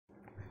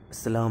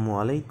Assalamu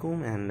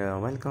alaikum and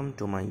welcome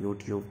to my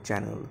YouTube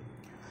channel.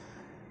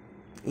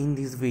 In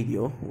this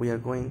video we are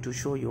going to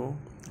show you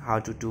how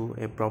to do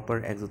a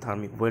proper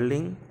exothermic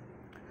welding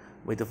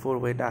with the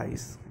 4-way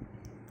dies.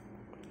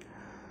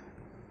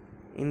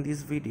 In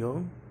this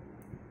video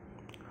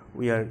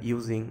we are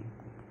using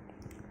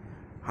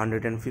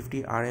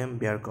 150 Rm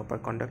bare copper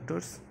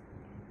conductors,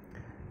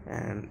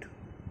 and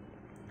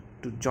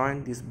to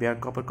join these bare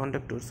copper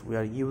conductors we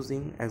are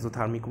using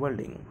exothermic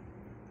welding.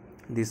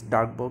 This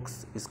dark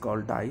box is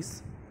called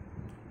dies.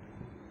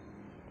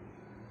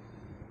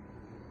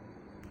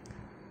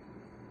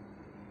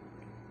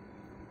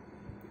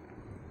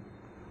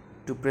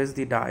 To press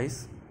the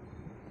dies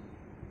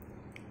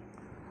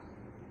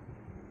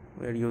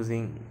we are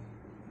using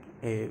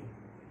a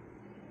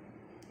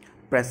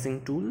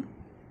pressing tool.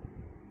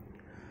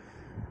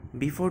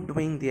 Before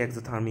doing the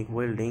exothermic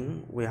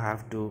welding we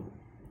have to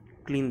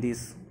clean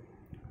these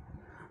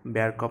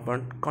bare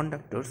copper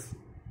conductors.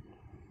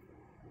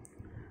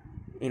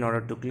 In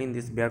order to clean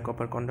this bare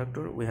copper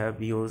conductor we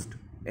have used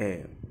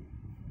a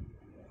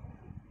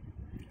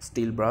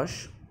steel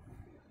brush.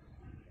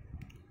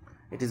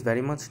 It is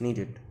very much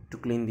needed to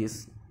clean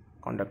these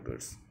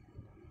conductors.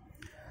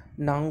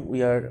 Now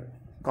we are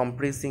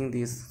compressing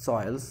these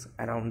soils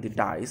around the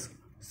dies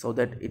so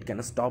that it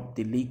can stop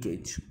the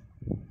leakage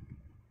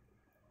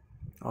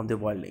of the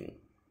welding.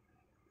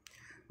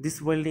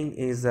 This welding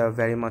is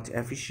very much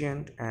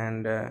efficient,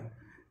 and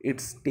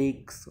it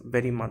takes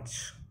very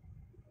much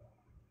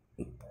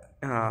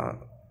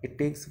it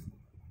takes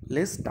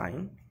less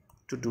time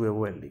to do a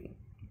welding.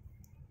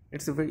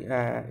 It's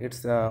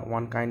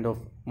one kind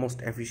of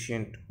most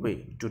efficient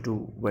way to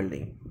do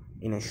welding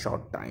in a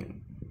short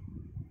time.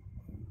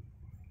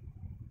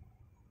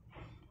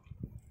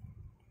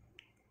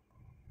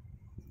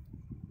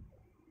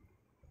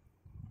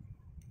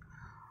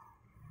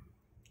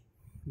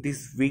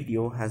 This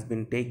video has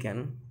been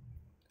taken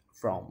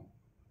from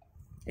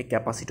a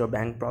capacitor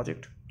bank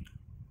project.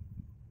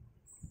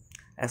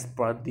 As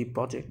per the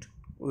project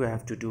we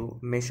have to do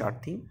mesh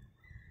earthing.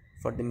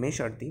 For the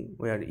mesh earthing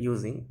we are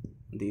using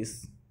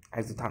this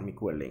exothermic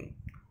welding.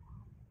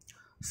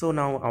 So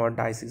now our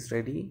dice is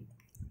ready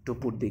to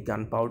put the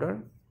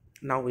gunpowder.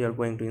 Now we are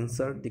going to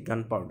insert the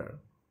gunpowder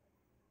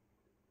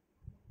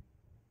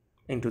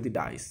into the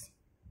dice.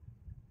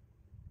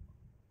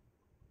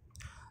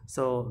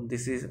 So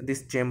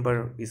this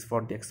chamber is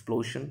for the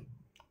explosion.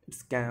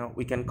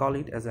 We can call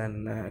it as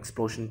an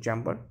explosion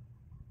chamber.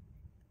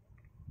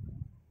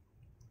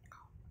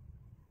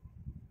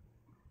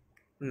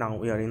 Now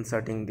we are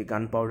inserting the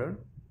gunpowder.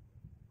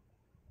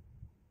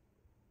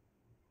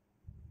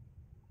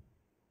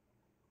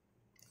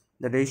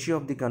 The ratio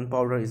of the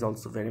gunpowder is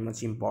also very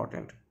much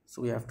important,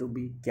 so we have to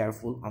be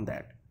careful on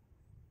that.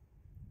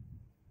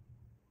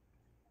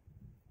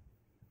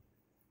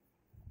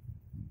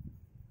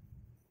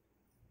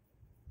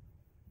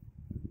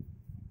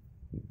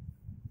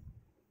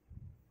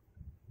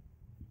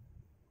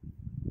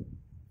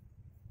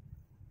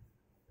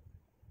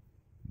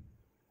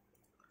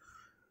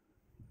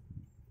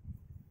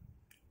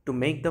 To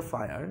make the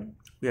fire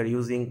we are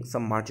using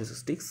some matches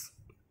sticks.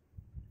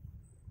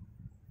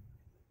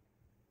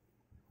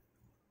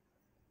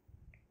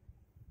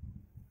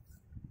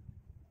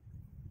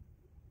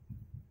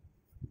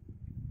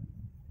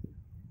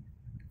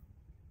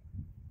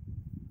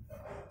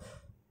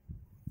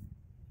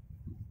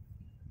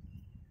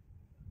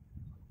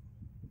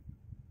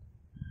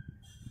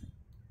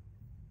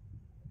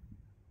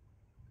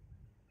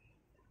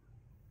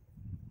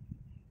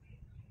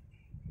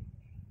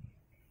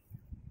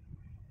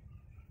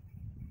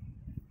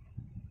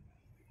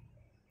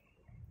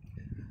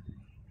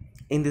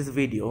 In this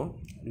video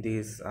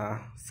this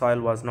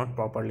soil was not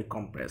properly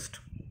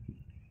compressed.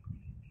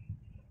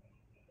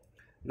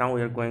 Now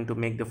we are going to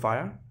make the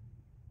fire,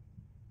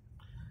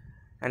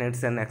 and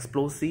it's an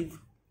explosive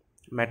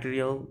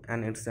material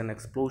and it's an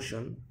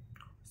explosion,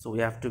 so we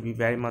have to be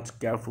very much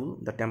careful.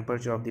 The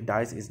temperature of the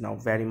dice is now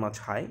very much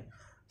high,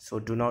 so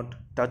do not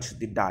touch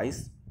the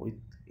dice with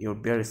your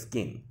bare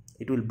skin.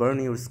 It will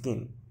burn your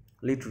skin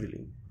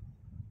literally,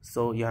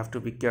 so you have to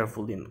be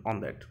careful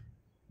on that.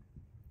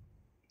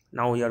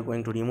 Now we are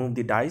going to remove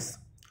the dice.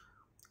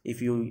 If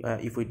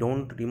we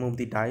don't remove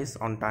the dice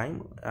on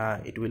time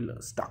it will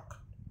stuck.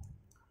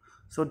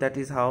 So that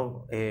is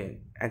how a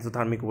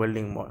exothermic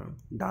welding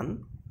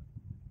done.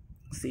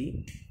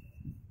 See,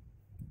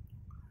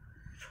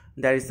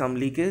 there is some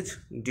leakage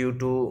due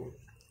to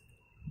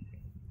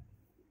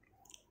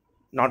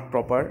not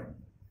proper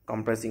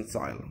compressing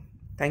soil.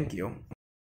 Thank you.